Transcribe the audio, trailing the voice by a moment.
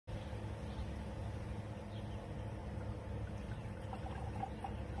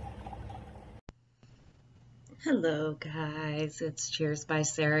Hello guys, it's Cheers by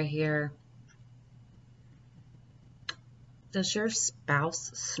Sarah here. Does your spouse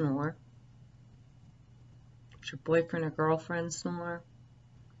snore? Does your boyfriend or girlfriend snore?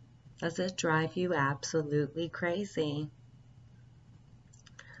 Does it drive you absolutely crazy?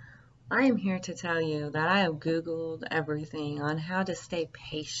 I am here to tell you that I have Googled everything on how to stay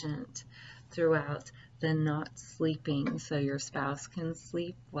patient throughout the not sleeping so your spouse can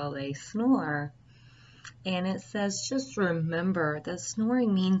sleep while they snore. And it says, just remember that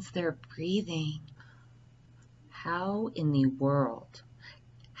snoring means they're breathing. How in the world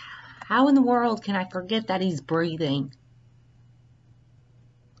can I forget that he's breathing?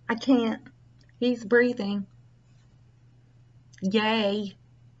 I can't. He's breathing. Yay.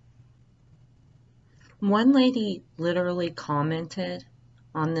 One lady literally commented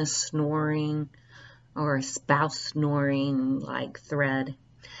on this snoring or spouse snoring like thread,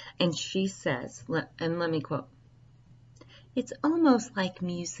 and she says, and let me quote, "It's almost like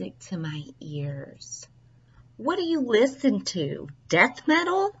music to my ears. What do you listen to? Death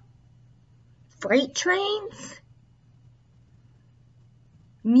metal? Freight trains?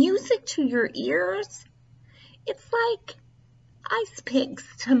 Music to your ears? It's like ice picks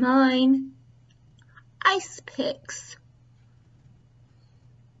to mine. Ice picks."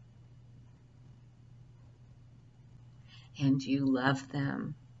 And you love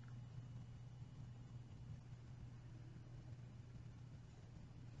them.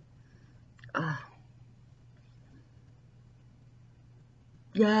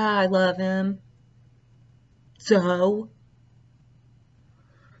 Yeah, I love him. So,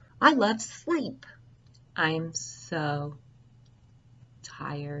 I love sleep. I'm so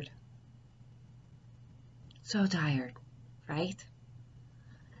tired. So tired, right?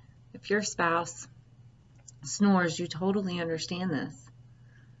 If your spouse snores, you totally understand this.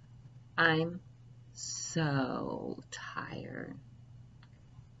 I'm so tired.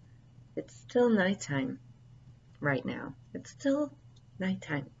 It's still nighttime right now. It's still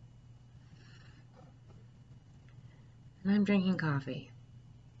nighttime. And I'm drinking coffee.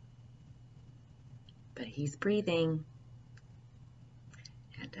 But he's breathing.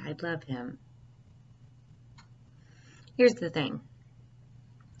 And I love him. Here's the thing.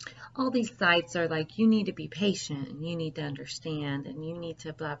 All these sites are like, you need to be patient, and you need to understand, and you need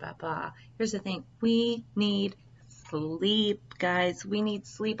to blah, blah, blah. Here's the thing. We need sleep, guys. We need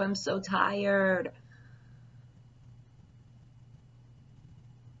sleep. I'm so tired.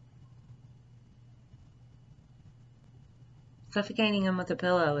 Suffocating him with a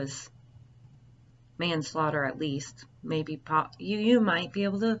pillow is manslaughter at least. Maybe you might be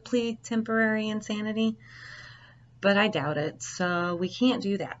able to plead temporary insanity, but I doubt it. So we can't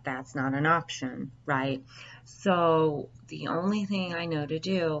do that. That's not an option, right? So the only thing I know to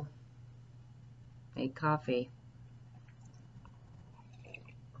do, make coffee.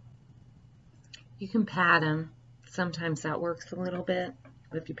 You can pat him. Sometimes that works a little bit.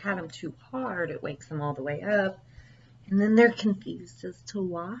 But if you pat him too hard, it wakes him all the way up. And then they're confused as to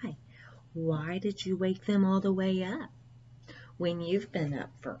why. Why did you wake them all the way up when you've been up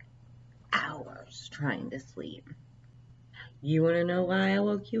for hours trying to sleep? You want to know why I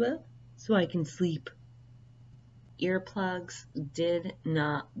woke you up? So I can sleep. Earplugs did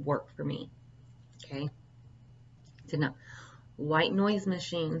not work for me. Okay? Did not. White noise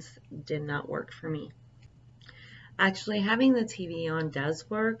machines did not work for me. Actually, having the TV on does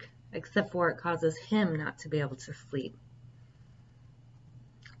work, except for it causes him not to be able to sleep.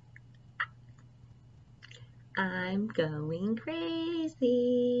 I'm going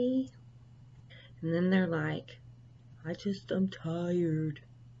crazy. And then they're like, I'm tired.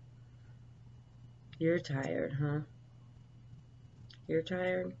 You're tired, huh? You're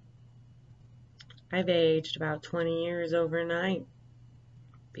tired? I've aged about 20 years overnight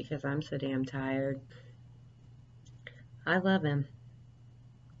because I'm so damn tired. I love him.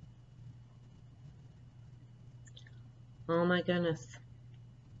 Oh my goodness.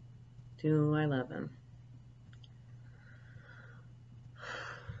 Do I love him.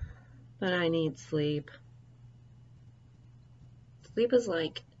 But I need sleep. Sleep is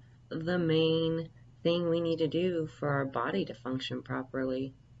like the main thing we need to do for our body to function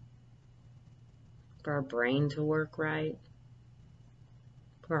properly, for our brain to work right,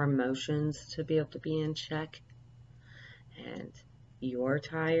 for our emotions to be able to be in check. And you're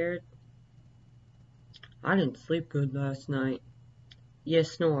tired. I didn't sleep good last night. You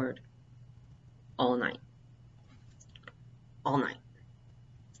snored all night. All night.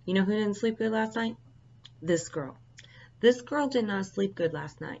 You know who didn't sleep good last night? This girl. This girl did not sleep good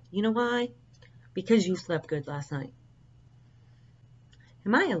last night. You know why? Because you slept good last night.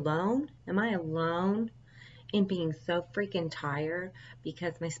 Am I alone? Am I alone and being so freaking tired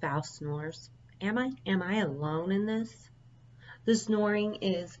because my spouse snores. Am I alone in this? The snoring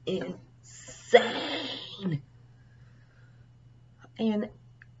is insane. And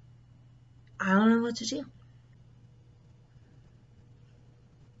I don't know what to do.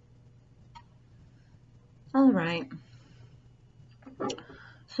 All right.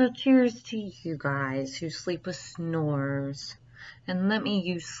 So cheers to you guys who sleep with snores. And let me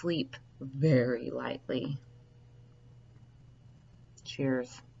use sleep very lightly.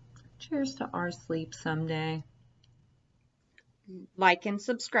 Cheers. Cheers to our sleep someday. Like and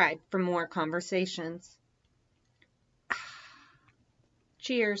subscribe for more conversations.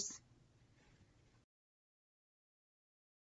 Cheers.